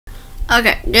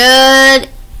Okay, good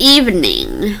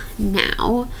evening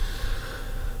now.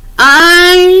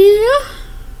 I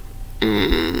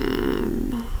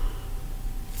am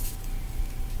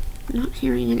not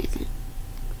hearing anything.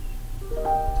 I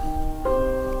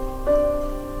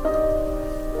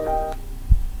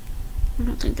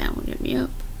don't think that will get me up.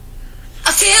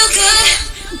 I feel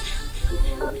good.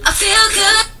 I feel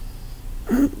good.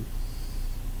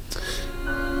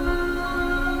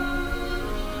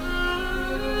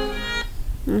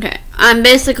 Okay, I'm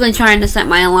basically trying to set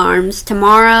my alarms.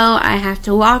 Tomorrow I have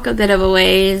to walk a bit of a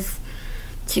ways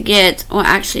to get, well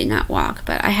actually not walk,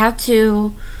 but I have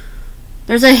to,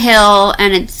 there's a hill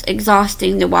and it's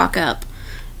exhausting to walk up.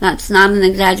 That's not an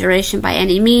exaggeration by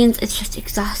any means, it's just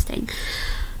exhausting.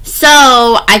 So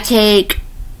I take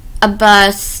a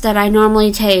bus that I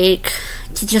normally take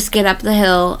to just get up the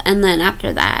hill, and then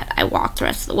after that I walk the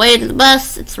rest of the way to the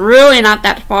bus. It's really not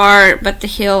that far, but the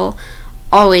hill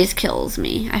always kills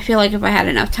me. I feel like if I had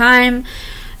enough time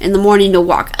in the morning to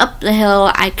walk up the hill,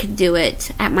 I could do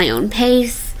it at my own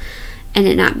pace and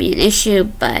it not be an issue,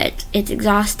 but it's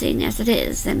exhausting as it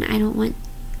is, and I don't want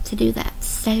to do that.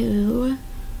 So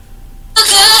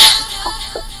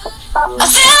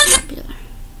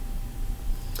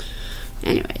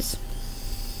anyways.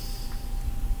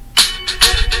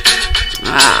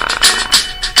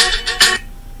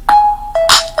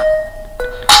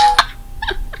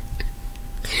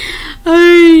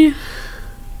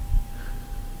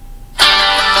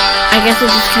 I guess it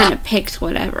just kind of picks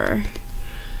whatever.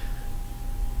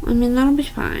 I mean, that'll be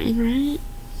fine, right?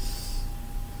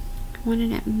 I want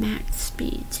it at max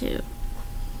speed, too.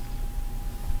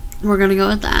 We're gonna go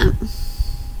with that.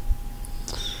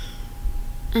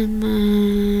 And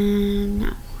then,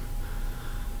 no.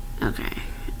 Okay.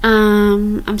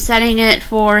 I'm setting it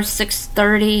for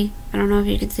 6:30. I don't know if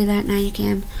you can see that. Now you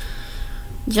can.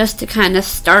 Just to kind of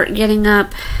start getting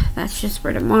up. That's just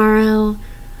for tomorrow.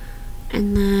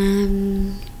 And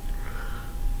then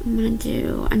I'm going to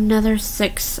do another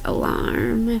 6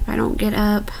 alarm. If I don't get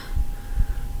up,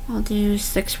 I'll do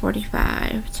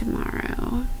 6:45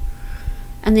 tomorrow.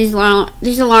 And these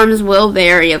alarms will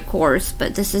vary, of course,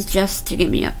 but this is just to get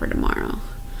me up for tomorrow.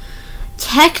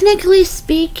 Technically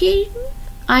speaking,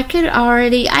 I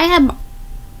am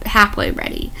halfway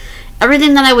ready.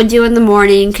 Everything that I would do in the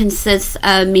morning consists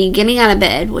of me getting out of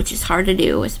bed, which is hard to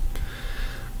do, is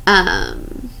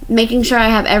making sure I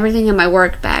have everything in my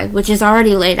work bag, which is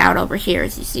already laid out over here,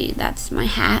 as you see. That's my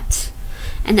hat,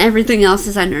 and everything else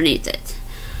is underneath it.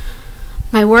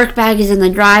 My work bag is in the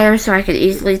dryer, so I could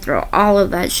easily throw all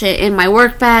of that shit in my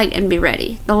work bag and be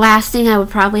ready. The last thing I would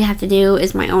probably have to do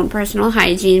is my own personal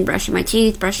hygiene, brushing my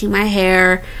teeth, brushing my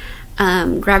hair,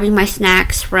 grabbing my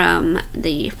snacks from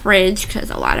the fridge, because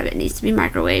a lot of it needs to be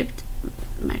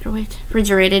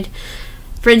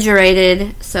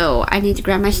refrigerated, so I need to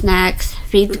grab my snacks,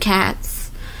 feed the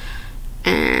cats,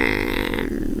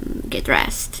 and get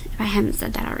dressed, if I haven't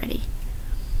said that already.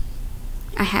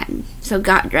 I hadn't. So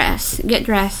get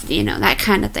dressed, you know, that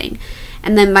kind of thing.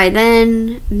 And then by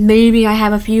then, maybe I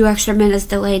have a few extra minutes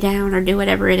to lay down or do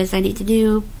whatever it is I need to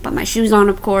do. Put my shoes on,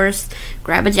 of course.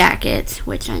 Grab a jacket,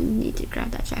 which I need to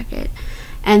grab that jacket.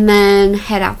 And then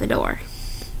head out the door.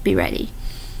 Be ready.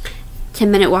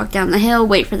 10-minute walk down the hill,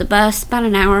 wait for the bus, about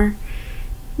an hour.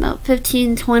 About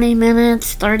 15, 20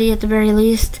 minutes, 30 at the very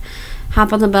least.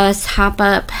 Hop on the bus, hop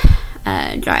up,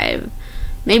 drive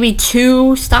maybe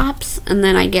 2 stops, and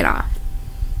then I get off.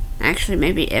 Actually,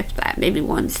 maybe if that, maybe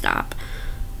 1 stop.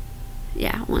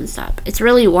 Yeah, 1 stop. It's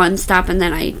really 1 stop, and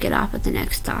then I get off at the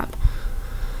next stop.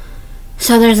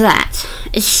 So there's that.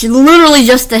 It's literally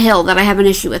just the hill that I have an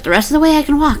issue with. The rest of the way I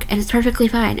can walk, and it's perfectly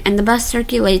fine. And the bus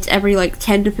circulates every like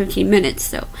 10 to 15 minutes,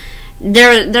 so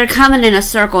they're coming in a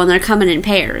circle, and they're coming in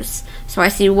pairs. So I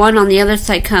see one on the other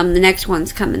side come, the next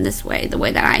one's coming this way, the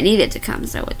way that I need it to come,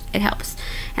 so it helps.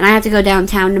 And I have to go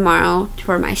downtown tomorrow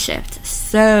for my shift.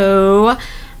 So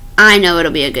I know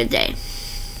it'll be a good day.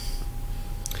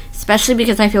 Especially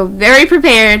because I feel very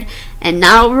prepared and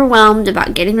not overwhelmed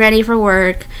about getting ready for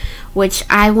work, which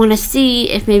I want to see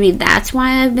if maybe that's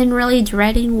why I've been really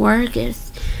dreading work,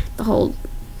 is the whole,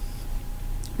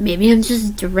 maybe I'm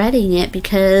just dreading it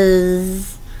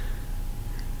because,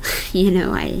 you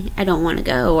know, I don't want to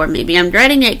go, or maybe I'm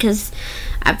dreading it because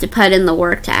I have to put in the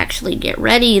work to actually get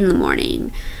ready in the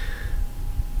morning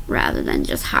rather than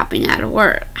just hopping out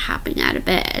of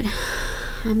bed.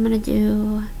 I'm gonna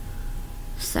do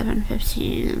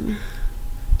 7:15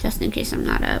 just in case I'm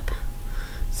not up.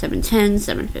 7:10,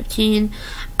 7:15.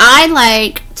 I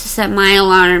like to set my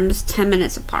alarms 10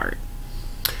 minutes apart,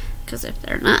 because if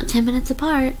they're not 10 minutes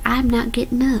apart, I'm not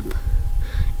getting up.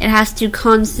 It has to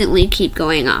constantly keep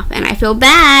going off. And I feel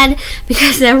bad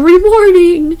because every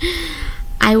morning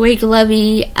I wake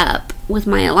Lovey up with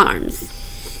my alarms.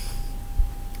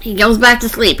 He goes back to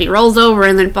sleep. He rolls over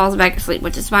and then falls back to sleep,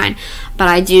 which is fine. But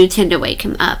I do tend to wake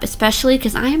him up, especially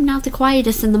because I am not the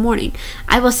quietest in the morning.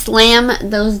 I will slam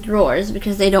those drawers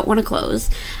because they don't want to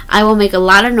close. I will make a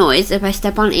lot of noise if I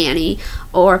step on Annie,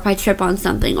 or if I trip on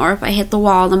something, or if I hit the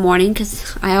wall in the morning,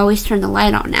 because I always turn the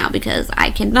light on now because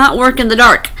I cannot work in the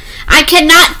dark. I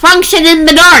cannot function in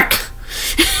the dark!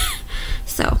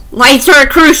 So, lights are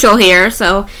crucial here.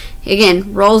 So,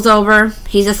 again, rolls over,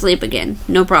 he's asleep again.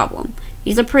 No problem.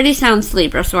 He's a pretty sound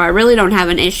sleeper, so I really don't have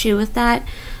an issue with that.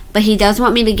 But he does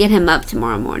want me to get him up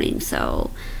tomorrow morning, so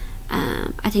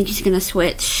I think he's going to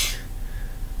switch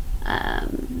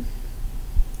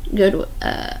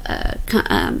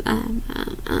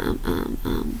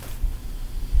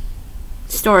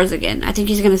stores again. I think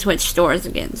he's going to switch stores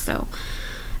again, so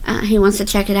he wants to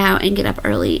check it out and get up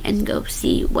early and go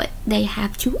see what they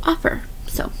have to offer.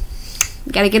 So,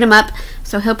 gotta get him up.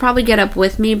 So he'll probably get up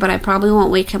with me, but I probably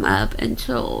won't wake him up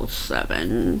until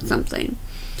 7 something.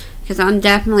 Because I'm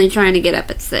definitely trying to get up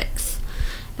at 6.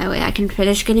 That way I can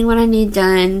finish getting what I need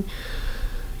done,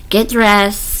 get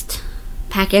dressed,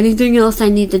 pack anything else I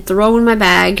need to throw in my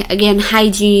bag. Again,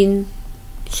 hygiene,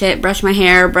 shit, brush my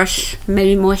hair,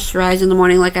 maybe moisturize in the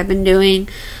morning like I've been doing.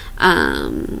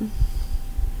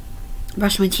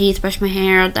 Brush my teeth, brush my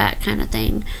hair, that kind of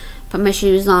thing. Put my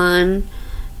shoes on,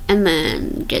 and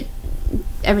then get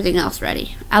everything else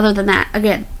ready. Other than that,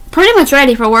 again, pretty much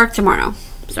ready for work tomorrow.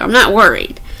 So I'm not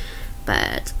worried.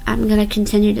 But I'm going to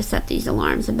continue to set these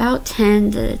alarms about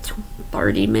 10 to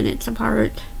 30 minutes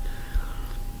apart.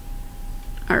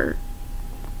 Or,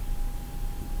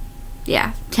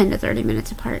 yeah, 10 to 30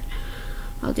 minutes apart.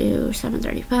 I'll do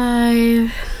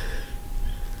 7:35.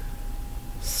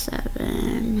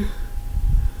 7.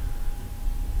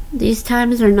 These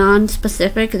times are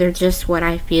non-specific. They're just what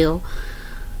I feel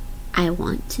I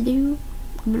want to do.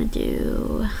 I'm going to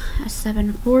do a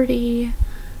 7:40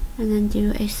 and then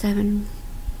do a 7:55.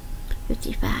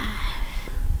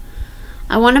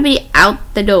 I want to be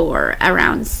out the door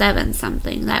around 7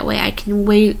 something. That way I can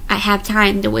wait. I have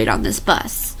time to wait on this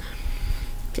bus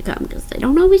to come, because they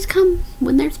don't always come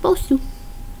when they're supposed to.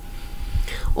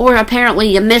 Or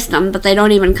apparently you missed them, but they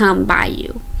don't even come by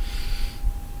you.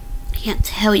 Can't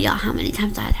tell y'all how many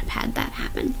times I have had that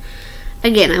happen.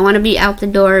 Again, I want to be out the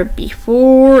door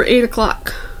before 8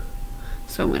 o'clock.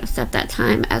 So I'm going to set that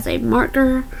time as a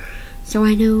marker, so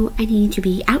I know I need to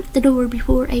be out the door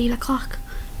before 8 o'clock.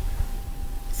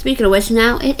 Speaking of which,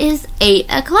 now it is 8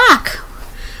 o'clock.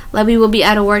 Lovey will be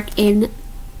out of work in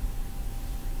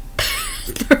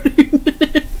 30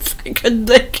 minutes. I couldn't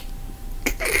think.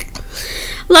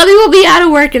 Lovey will be out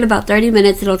of work in about 30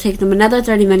 minutes. It'll take them another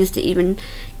 30 minutes to even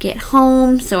get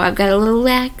home. So I've got a little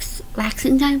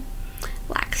laxing time.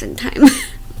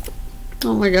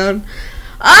 Oh my god.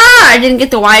 I didn't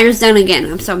get the wires done again.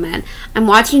 I'm so mad. I'm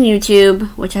watching YouTube,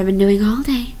 which I've been doing all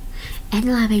day, and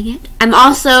loving it. I'm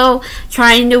also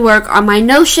trying to work on my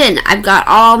Notion. I've got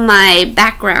all my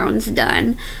backgrounds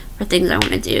done for things I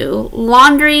want to do.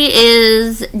 Laundry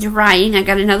is drying. I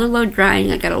got another load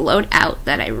drying. I got a load out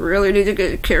that I really need to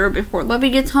get care of before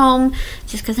Lovey gets home,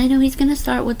 just because I know he's going to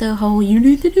start with the whole, you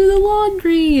need to do the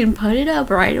laundry and put it up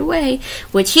right away,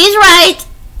 which he's right.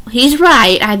 He's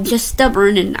right. I'm just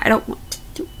stubborn and I don't want to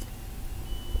do it.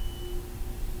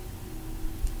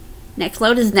 Next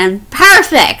load is done.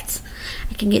 Perfect!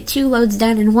 I can get 2 loads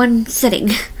done in one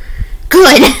sitting.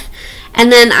 Good!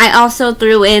 And then I also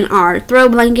threw in our throw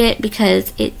blanket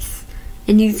because it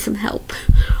needs some help.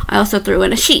 I also threw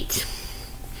in a sheet.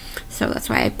 So that's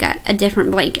why I've got a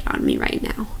different blanket on me right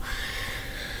now.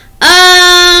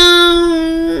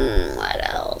 What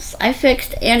else? I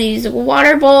fixed Annie's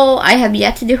water bowl. I have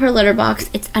yet to do her litter box.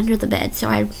 It's under the bed, so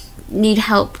I need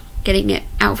help getting it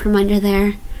out from under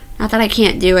there. Not that I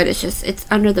can't do it, it's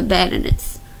under the bed and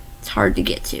it's hard to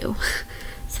get to.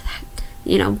 So that,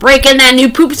 breaking that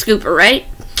new poop scooper, right?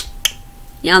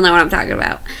 Y'all know what I'm talking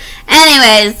about.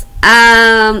 Anyways,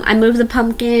 I moved the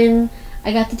pumpkin.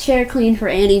 I got the chair cleaned for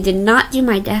Annie. Did not do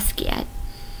my desk yet.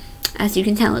 As you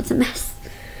can tell, it's a mess.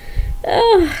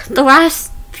 The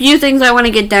last few things I want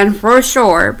to get done for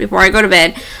sure before I go to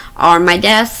bed are my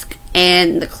desk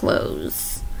and the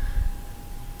clothes.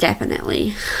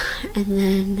 Definitely. And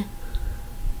then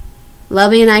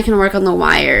Lovey and I can work on the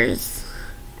wires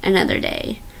another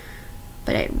day.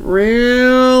 But it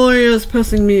really is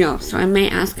pissing me off, so I may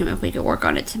ask him if we could work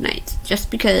on it tonight.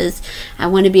 Just because I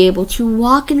want to be able to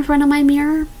walk in front of my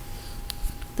mirror.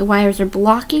 The wires are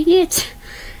blocking it,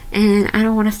 and I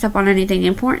don't want to step on anything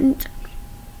important.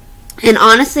 And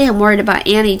honestly, I'm worried about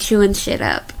Annie chewing shit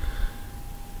up.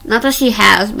 Not that she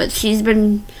has, but she's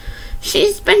been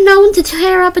known to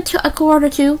tear up a cord or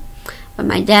two. But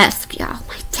my desk, y'all,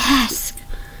 my desk.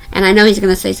 And I know he's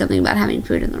going to say something about having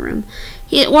food in the room.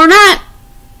 We're not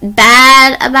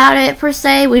bad about it, per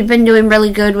se. We've been doing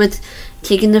really good with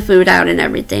taking the food out and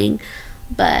everything.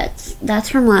 But that's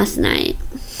from last night.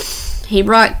 He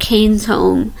brought Cane's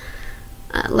home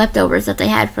leftovers that they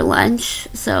had for lunch.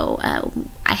 So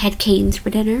I had Cane's for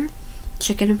dinner.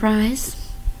 Chicken and fries.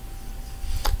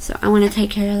 So I want to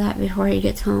take care of that before he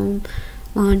gets home.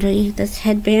 Laundry. This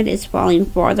headband is falling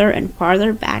farther and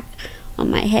farther back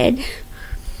on my head.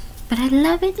 But I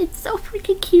love it. It's so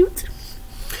freaking cute.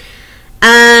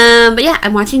 But yeah,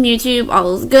 I'm watching YouTube.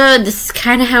 All is good. This is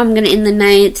kind of how I'm going to end the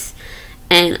night.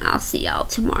 And I'll see y'all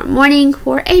tomorrow morning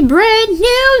for a brand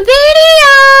new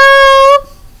video.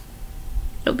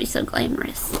 It'll be so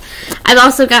glamorous. I've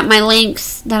also got my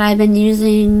links that I've been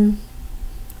using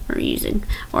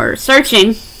or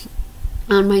searching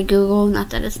on my Google. Not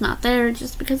that it's not there,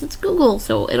 just because it's Google,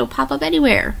 so it'll pop up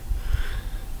anywhere.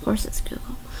 Of course it's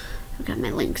Google. I've got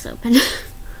my links open.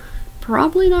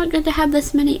 Probably not good to have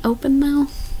this many open though.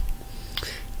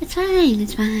 It's fine,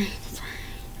 it's fine, it's fine.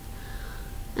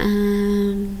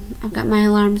 I've got my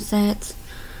alarm set.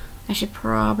 I should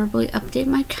probably update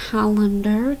my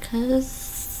calendar,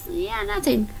 because, yeah,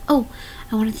 nothing. Oh,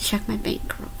 I wanted to check my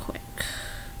bank real quick.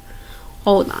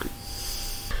 Hold on.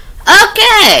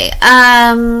 Okay,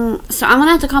 so I'm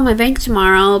gonna have to call my bank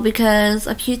tomorrow because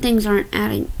a few things aren't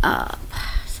adding up.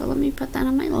 So let me put that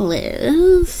on my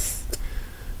list.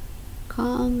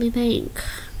 Call my bank.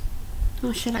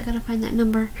 Oh shit, I gotta find that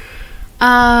number.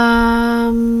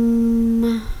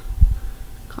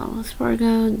 Call Wells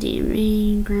Fargo,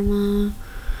 DMV, Grandma.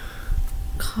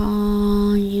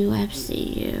 Call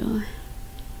UFCU.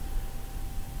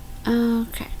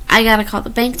 Okay, I gotta call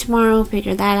the bank tomorrow,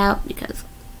 figure that out because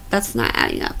that's not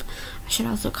adding up. I should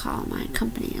also call my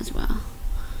company as well.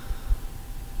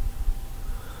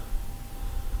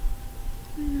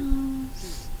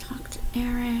 Talk to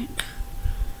Eric.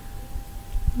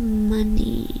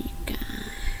 Money guy.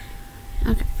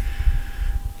 Okay.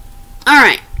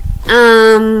 Alright.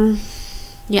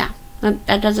 Yeah.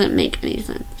 That doesn't make any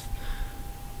sense.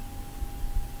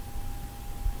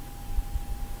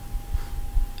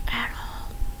 At all.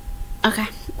 Okay.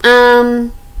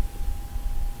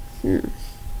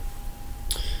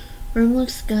 Room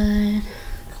looks good.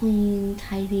 Clean,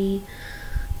 tidy.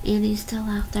 Annie's still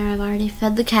out there. I've already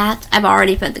fed the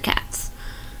cats.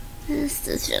 This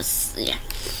is just, yeah.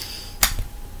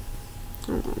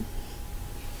 Hold on.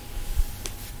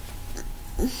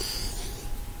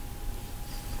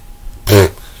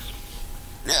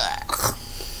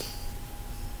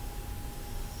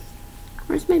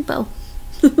 Where's my bow?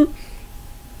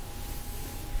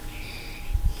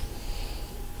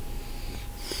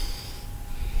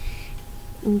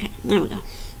 Okay, there we go.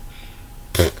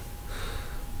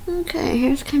 Okay,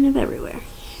 hair's kind of everywhere.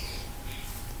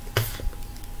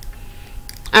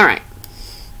 Alright.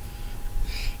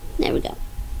 There we go.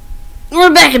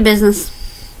 We're back in business.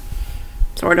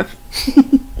 Sort of.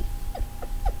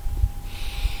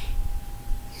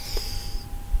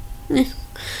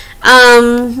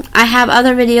 I have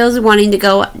other videos needing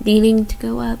to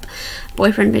go up.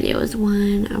 Boyfriend video is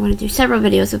one. I want to do several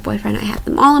videos with boyfriend. I have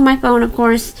them all on my phone, of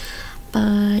course.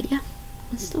 But yeah,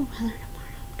 what's the weather tomorrow?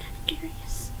 I'm kind of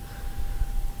curious.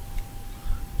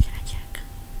 Should I check?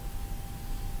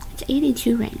 It's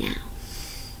 82 right now.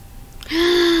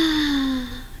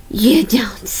 You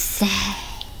don't say.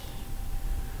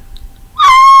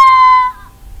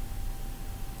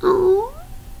 Oh.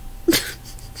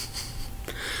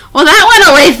 Well, that went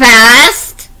away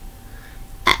fast.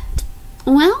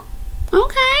 Well,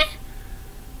 okay.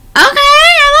 Okay,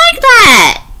 I like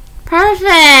that.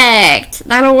 Perfect.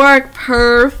 That'll work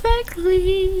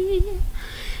perfectly.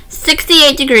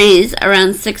 68 degrees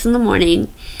around 6 in the morning.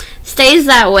 Stays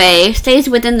that way. Stays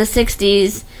within the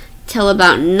 60s till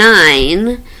about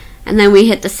 9. And then we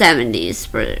hit the 70s.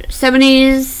 For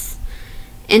 70s,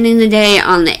 ending the day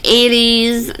on the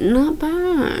 80s. Not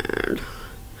bad.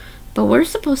 But we're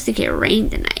supposed to get rain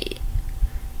tonight.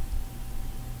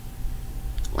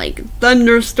 Like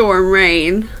thunderstorm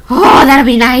rain. Oh, that'll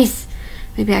be nice.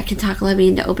 Maybe I can talk Levy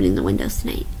into opening the windows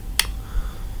tonight.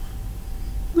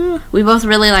 We both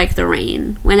really like the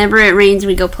rain. Whenever it rains,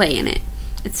 we go play in it.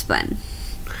 It's fun.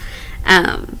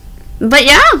 But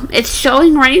yeah, it's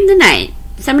showing rain tonight.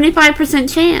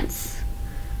 75% chance.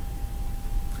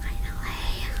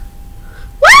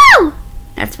 Woo!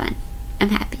 That's fun. I'm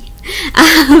happy.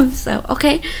 So,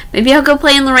 okay. Maybe I'll go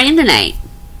play in the rain tonight.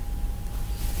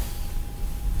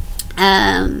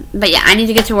 But yeah, I need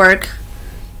to get to work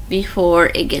before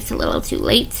it gets a little too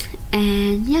late.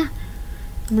 And yeah,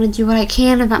 I'm gonna do what I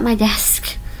can about my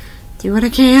desk. Do what I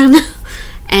can.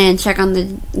 And check on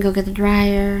go get the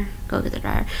dryer. I'm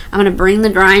gonna bring the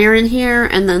dryer in here,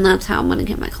 and then that's how I'm gonna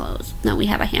get my clothes. No, we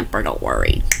have a hamper, don't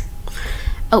worry.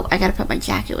 Oh, I gotta put my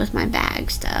jacket with my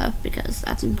bag stuff, because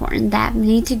that's important. That we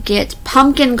need to get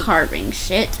pumpkin carving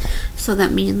shit, so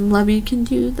that me and Lovey can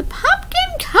do the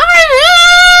pumpkin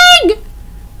carving!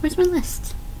 Where's my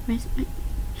list? Where's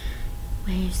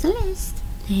the list?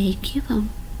 Thank you, Phone.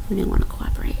 I didn't want to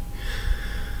cooperate.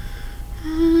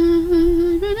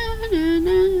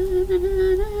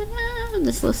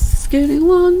 This list is getting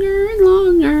longer and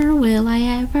longer. Will I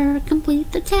ever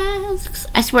complete the tasks?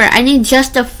 I swear, I need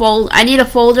just a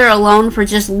folder alone for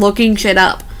just looking shit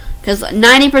up. Because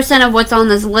 90% of what's on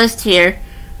this list here,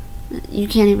 you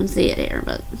can't even see it here,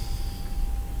 but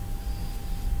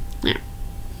yeah.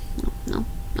 No.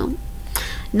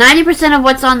 90% of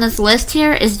what's on this list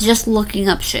here is just looking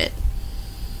up shit.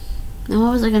 Now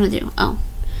what was I gonna do? Oh.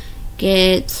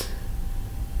 Get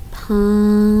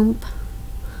pumpkin.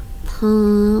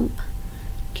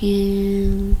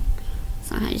 That's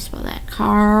not how you spell that.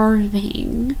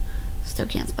 Carving. Still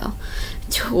can't spell.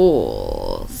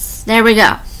 Tools. There we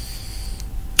go.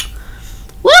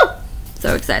 Woo!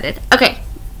 So excited. Okay.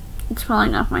 It's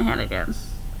falling off my head again.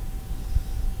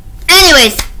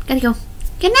 Anyways, gotta go.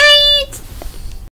 Good night!